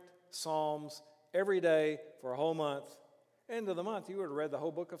 different Psalms every day for a whole month, end of the month, you would have read the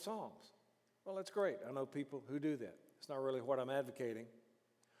whole book of Psalms. Well, that's great. I know people who do that. It's not really what I'm advocating.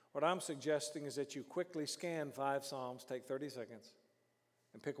 What I'm suggesting is that you quickly scan 5 Psalms, take 30 seconds,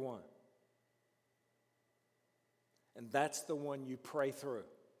 and pick one. And that's the one you pray through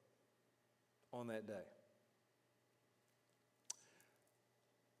on that day.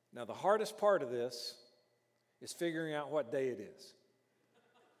 Now, the hardest part of this is figuring out what day it is.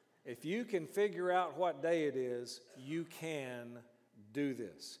 If you can figure out what day it is, you can do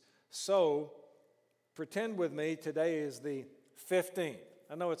this. So, pretend with me today is the 15th.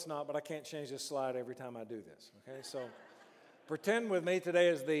 I know it's not, but I can't change this slide every time I do this. Okay, so pretend with me today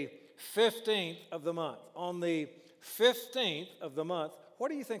is the 15th of the month. On the 15th of the month,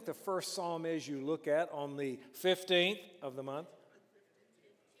 what do you think the first psalm is you look at on the 15th of the month?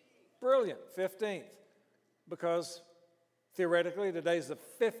 Brilliant, 15th. Because theoretically, today's the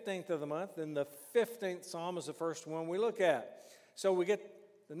 15th of the month, and the 15th psalm is the first one we look at. So we get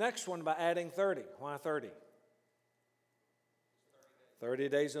the next one by adding 30. Why 30? 30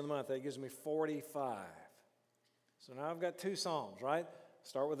 days of the month. That gives me 45. So now I've got 2 psalms, right?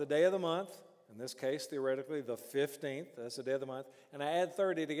 Start with the day of the month, in this case, theoretically, the 15th, that's the day of the month, and I add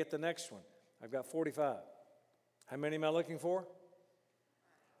 30 to get the next one. I've got 45. How many am I looking for?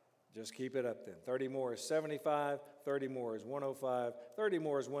 Just keep it up then. 30 more is 75, 30 more is 105, 30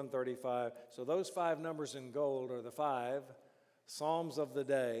 more is 135. So those 5 numbers in gold are the 5 Psalms of the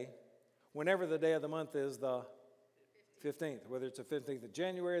day, whenever the day of the month is the 15th, whether it's the 15th of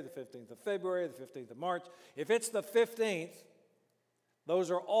January, the 15th of February, the 15th of March. If it's the 15th, those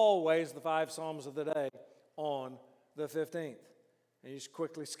are always the 5 Psalms of the day on the 15th. And you just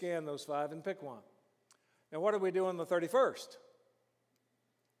quickly scan those 5 and pick one. Now, what do we do on the 31st?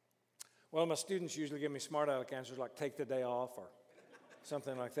 Well, my students usually give me smart aleck answers like take the day off or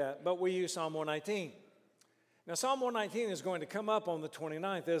something like that. But we use Psalm 119. Now, Psalm 119 is going to come up on the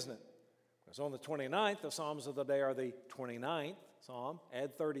 29th, isn't it? Because on the 29th, the Psalms of the day are the 29th Psalm.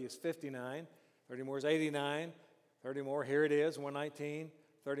 Add 30 is 59. 30 more is 89. 30 more, here it is, 119.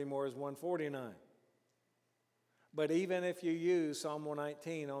 30 more is 149. But even if you use Psalm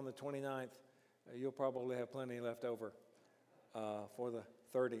 119 on the 29th, you'll probably have plenty left over for the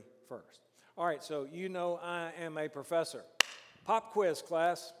 31st. All right, so you know I am a professor. Pop quiz,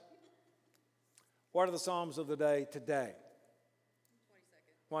 class. What are the Psalms of the day today?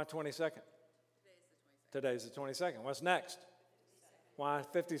 22nd. Why 22nd? Today's the 22nd. What's next? Why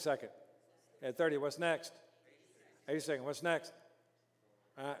 52nd? At 30, what's next? 82nd. What's next?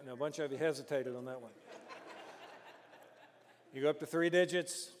 Now, a bunch of you hesitated on that one. You go up to 3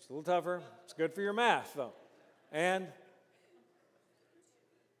 digits. It's a little tougher. It's good for your math, though. And,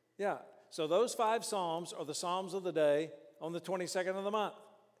 yeah, so those 5 Psalms are the Psalms of the day on the 22nd of the month.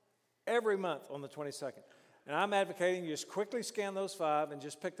 Every month on the 22nd. And I'm advocating you just quickly scan those 5 and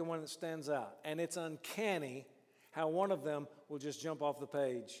just pick the one that stands out. And it's uncanny how one of them will just jump off the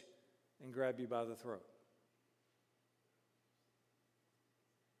page and grab you by the throat.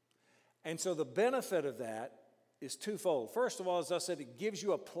 And so the benefit of that is twofold. First of all, as I said, it gives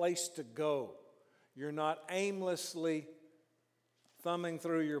you a place to go. You're not aimlessly thumbing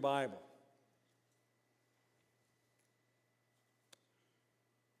through your Bible.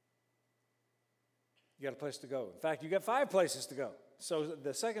 You got a place to go. In fact, you got 5 places to go. So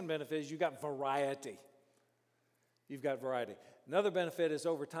the second benefit is you got variety. You've got variety. Another benefit is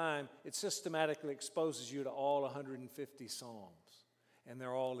over time, it systematically exposes you to all 150 Psalms. And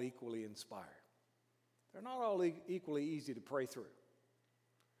they're all equally inspired. They're not all equally easy to pray through.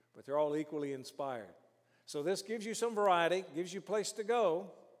 But they're all equally inspired. So this gives you some variety, gives you a place to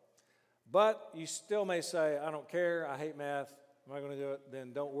go. But you still may say, I don't care, I hate math. Am I going to do it?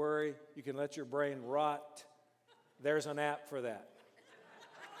 Then don't worry. You can let your brain rot. There's an app for that.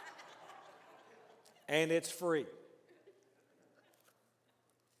 And it's free.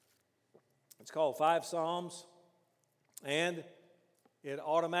 It's called 5 Psalms. And it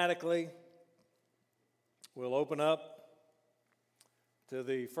automatically will open up to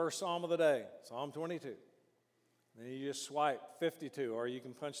the first Psalm of the day, Psalm 22. Then you just swipe 52, or you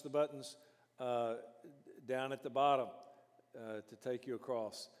can punch the buttons down at the bottom. To take you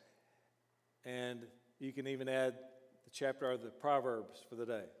across. And you can even add the chapter of the Proverbs for the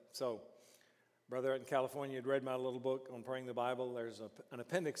day. So, brother out in California had read my little book on praying the Bible. There's an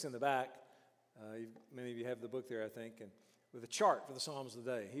appendix in the back. Many of you have the book there, I think, and with a chart for the Psalms of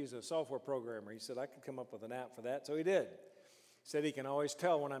the day. He's a software programmer. He said I could come up with an app for that, so he did. He said he can always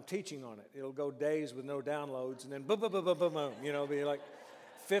tell when I'm teaching on it. It'll go days with no downloads, and then boom, boom, boom, boom, boom, boom. You know, it'll be like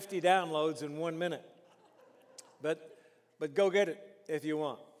 50 downloads in 1 minute. But go get it if you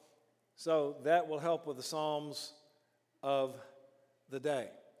want. So that will help with the Psalms of the day.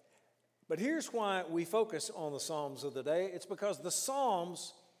 But here's why we focus on the Psalms of the day. It's because the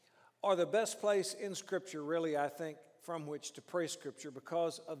Psalms are the best place in Scripture, really, I think, from which to pray Scripture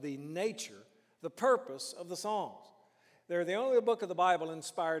because of the nature, the purpose of the Psalms. They're the only book of the Bible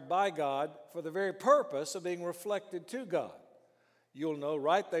inspired by God for the very purpose of being reflected to God. You'll know,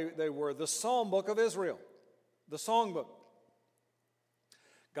 right? They were the Psalm book of Israel, the songbook.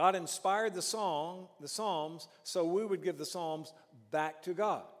 God inspired the Psalms, so we would give the Psalms back to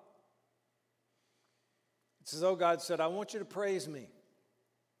God. It's as though God said, I want you to praise me.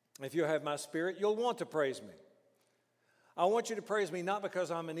 If you have my spirit, you'll want to praise me. I want you to praise me not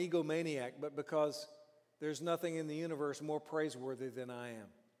because I'm an egomaniac, but because there's nothing in the universe more praiseworthy than I am.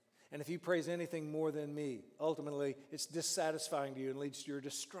 And if you praise anything more than me, ultimately it's dissatisfying to you and leads to your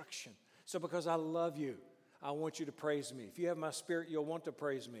destruction. So because I love you, I want you to praise me. If you have my spirit, you'll want to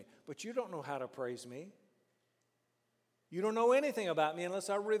praise me. But you don't know how to praise me. You don't know anything about me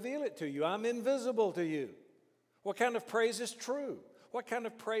unless I reveal it to you. I'm invisible to you. What kind of praise is true? What kind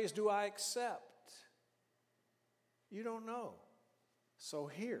of praise do I accept? You don't know. So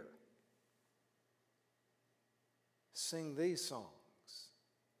here, sing these songs.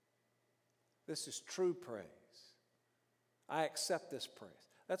 This is true praise. I accept this praise.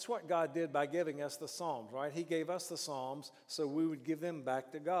 That's what God did by giving us the Psalms, right? He gave us the Psalms so we would give them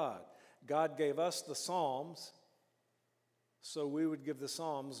back to God. God gave us the Psalms so we would give the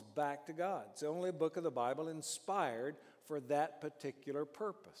Psalms back to God. It's the only book of the Bible inspired for that particular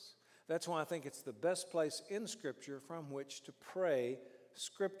purpose. That's why I think it's the best place in Scripture from which to pray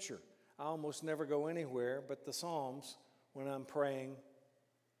Scripture. I almost never go anywhere but the Psalms when I'm praying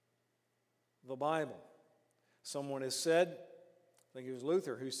the Bible. Someone has said, I think it was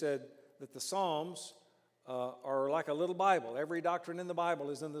Luther, who said that the Psalms are like a little Bible. Every doctrine in the Bible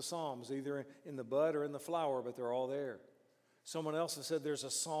is in the Psalms, either in the bud or in the flower, but they're all there. Someone else has said there's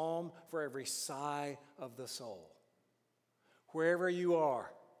a psalm for every sigh of the soul. Wherever you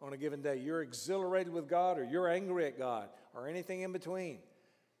are on a given day, you're exhilarated with God or you're angry at God or anything in between.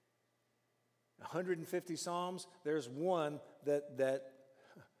 150 Psalms, there's one the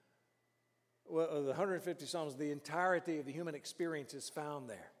 150 Psalms, the entirety of the human experience is found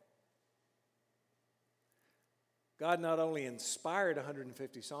there. God not only inspired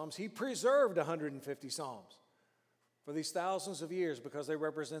 150 Psalms, He preserved 150 Psalms for these thousands of years because they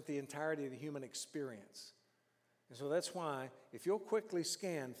represent the entirety of the human experience. And so that's why, if you'll quickly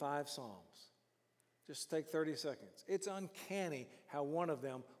scan 5 Psalms, just take 30 seconds. It's uncanny how one of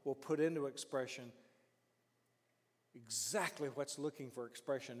them will put into expression exactly what's looking for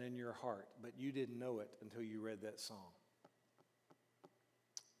expression in your heart, but you didn't know it until you read that psalm.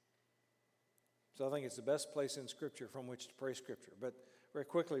 So I think it's the best place in Scripture from which to pray Scripture. But very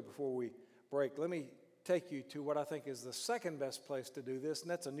quickly before we break, let me take you to what I think is the second best place to do this,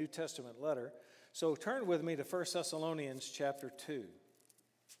 and that's a New Testament letter. So turn with me to 1 Thessalonians chapter 2.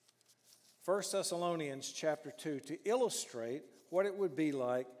 1 Thessalonians chapter 2 to illustrate what it would be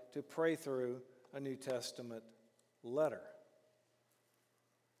like to pray through a New Testament letter.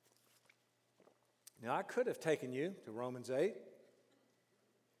 Now, I could have taken you to Romans 8,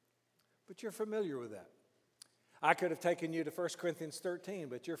 but you're familiar with that. I could have taken you to 1 Corinthians 13,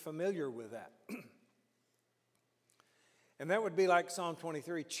 but you're familiar with that. And that would be like Psalm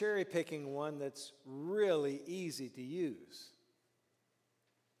 23, cherry-picking one that's really easy to use.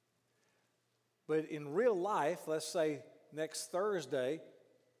 But in real life, let's say next Thursday,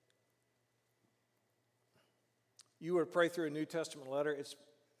 you were to pray through a New Testament letter,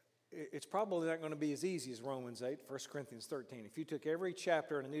 it's probably not going to be as easy as Romans 8, 1 Corinthians 13. If you took every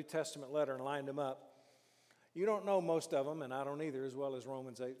chapter in a New Testament letter and lined them up, you don't know most of them, and I don't either, as well as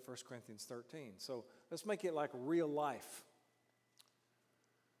Romans 8, 1 Corinthians 13. So let's make it like real life.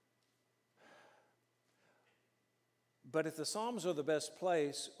 But if the Psalms are the best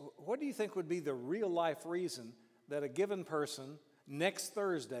place, what do you think would be the real life reason that a given person next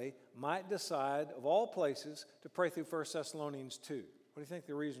Thursday might decide, of all places, to pray through 1 Thessalonians 2? What do you think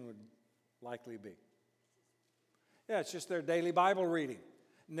the reason would likely be? Yeah, it's just their daily Bible reading.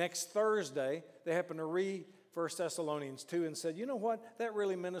 Next Thursday, they happen to read 1 Thessalonians 2 and said, you know what, that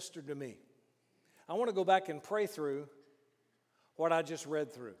really ministered to me. I want to go back and pray through what I just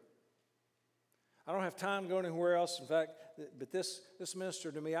read through. I don't have time to go anywhere else. In fact, but this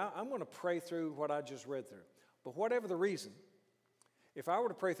ministered to me. I'm going to pray through what I just read through. But whatever the reason, if I were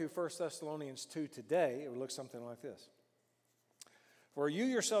to pray through 1 Thessalonians 2 today, it would look something like this. For you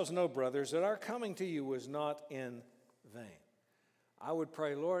yourselves know, brothers, that our coming to you was not in vain. I would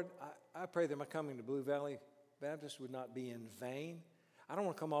pray, Lord, I pray that my coming to Blue Valley Baptist would not be in vain. I don't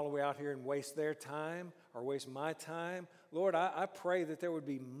want to come all the way out here and waste their time or waste my time. Lord, I pray that there would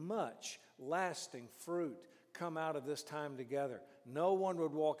be much lasting fruit come out of this time together. No one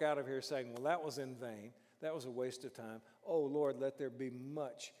would walk out of here saying, well, that was in vain. That was a waste of time. Oh, Lord, let there be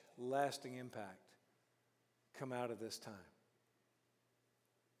much lasting impact come out of this time.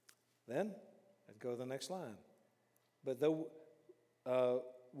 Then, I'd go to the next line. But though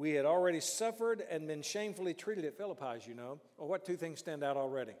we had already suffered and been shamefully treated at Philippi, as you know, well, what two things stand out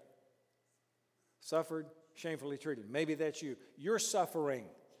already? Suffered, shamefully treated. Maybe that's you. You're suffering.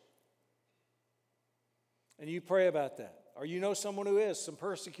 And you pray about that. Or you know someone who is, some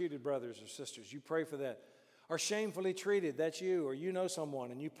persecuted brothers or sisters. You pray for that. Or shamefully treated, that's you. Or you know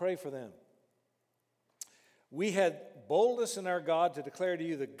someone and you pray for them. We had boldness in our God to declare to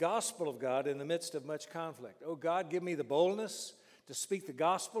you the gospel of God in the midst of much conflict. Oh God, give me the boldness to speak the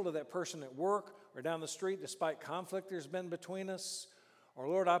gospel to that person at work or down the street despite conflict there's been between us. Or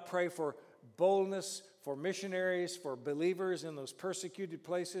Lord, I pray for boldness for missionaries, for believers in those persecuted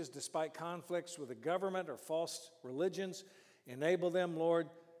places despite conflicts with the government or false religions. Enable them, Lord,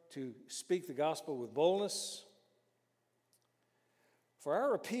 to speak the gospel with boldness. For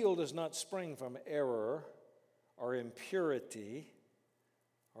our appeal does not spring from error or impurity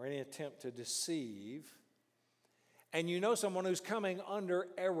or any attempt to deceive, and you know someone who's coming under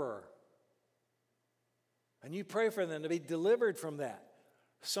error, and you pray for them to be delivered from that.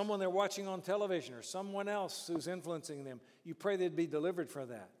 Someone they're watching on television or someone else who's influencing them, you pray they'd be delivered from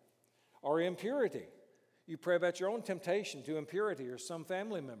that. Or impurity. You pray about your own temptation to impurity or some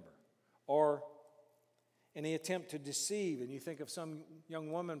family member. Or any attempt to deceive, and you think of some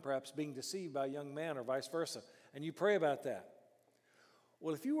young woman perhaps being deceived by a young man or vice versa, and you pray about that.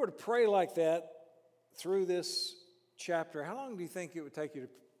 Well, if you were to pray like that through this chapter, how long do you think it would take you to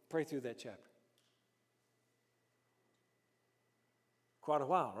pray through that chapter? Quite a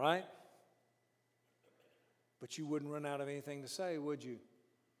while, right? But you wouldn't run out of anything to say, would you?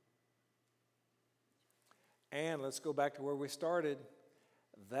 And let's go back to where we started.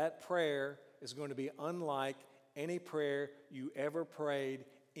 That prayer is going to be unlike any prayer you ever prayed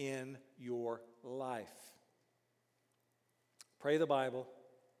in your life. Pray the Bible.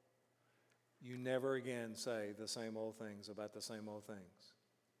 You never again say the same old things about the same old things.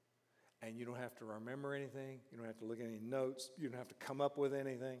 And you don't have to remember anything. You don't have to look at any notes. You don't have to come up with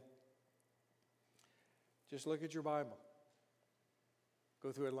anything. Just look at your Bible.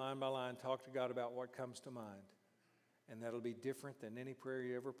 Go through it line by line. Talk to God about what comes to mind. And that'll be different than any prayer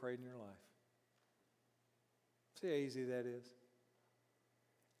you ever prayed in your life. See how easy that is?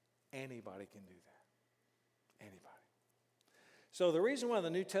 Anybody can do that. Anybody. So the reason why the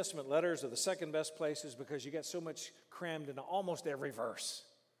New Testament letters are the second best place is because you get so much crammed into almost every verse.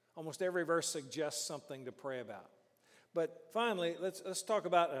 Almost every verse suggests something to pray about. But finally, let's talk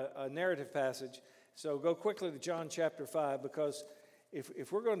about a narrative passage. So go quickly to John chapter 5, because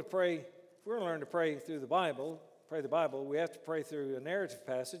if we're going to pray, if we're going to learn to pray through the Bible, we have to pray through a narrative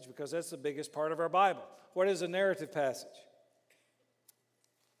passage, because that's the biggest part of our Bible. What is a narrative passage?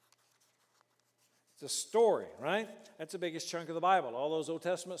 It's a story, right? That's the biggest chunk of the Bible. All those Old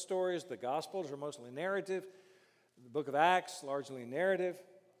Testament stories, the Gospels are mostly narrative. The book of Acts, largely narrative.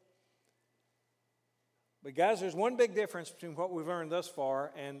 But guys, there's one big difference between what we've learned thus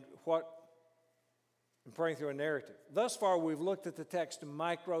far and what I'm praying through a narrative. Thus far, we've looked at the text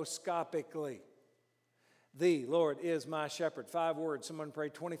microscopically. The Lord is my shepherd. 5 words. Someone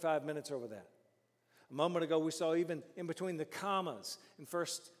prayed 25 minutes over that. A moment ago, we saw even in between the commas in 1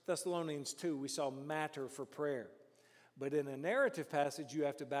 Thessalonians 2, we saw matter for prayer. But in a narrative passage, you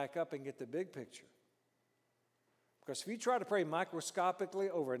have to back up and get the big picture. Because if you try to pray microscopically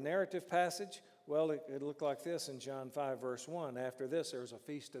over a narrative passage, well, it looked like this in John 5, verse 1. After this, there was a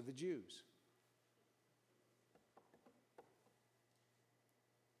feast of the Jews.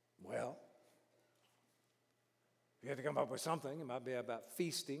 Well, you had to come up with something. It might be about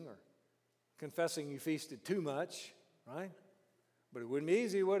feasting or confessing you feasted too much, right? But it wouldn't be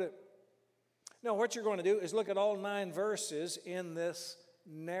easy, would it? No, what you're going to do is look at all 9 verses in this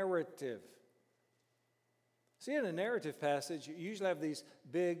narrative. See, in a narrative passage, you usually have these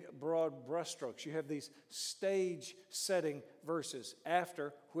big, broad brushstrokes. You have these stage-setting verses,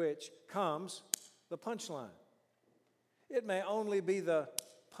 after which comes the punchline. It may only be the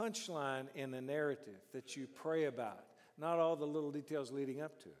punchline in a narrative that you pray about, not all the little details leading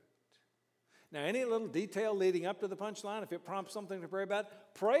up to it. Now, any little detail leading up to the punchline, if it prompts something to pray about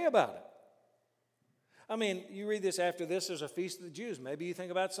it. I mean, you read this, after this, there's a feast of the Jews. Maybe you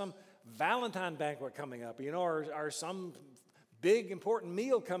think about some Valentine banquet coming up, or some big important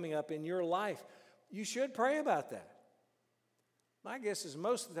meal coming up in your life. You should pray about that. My guess is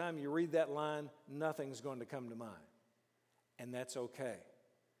most of the time you read that line, nothing's going to come to mind. And that's okay.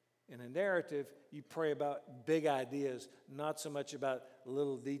 In a narrative, you pray about big ideas, not so much about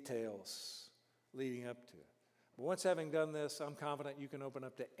little details leading up to it. But once having done this, I'm confident you can open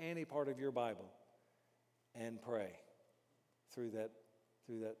up to any part of your Bible and pray through that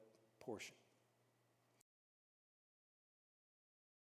portion.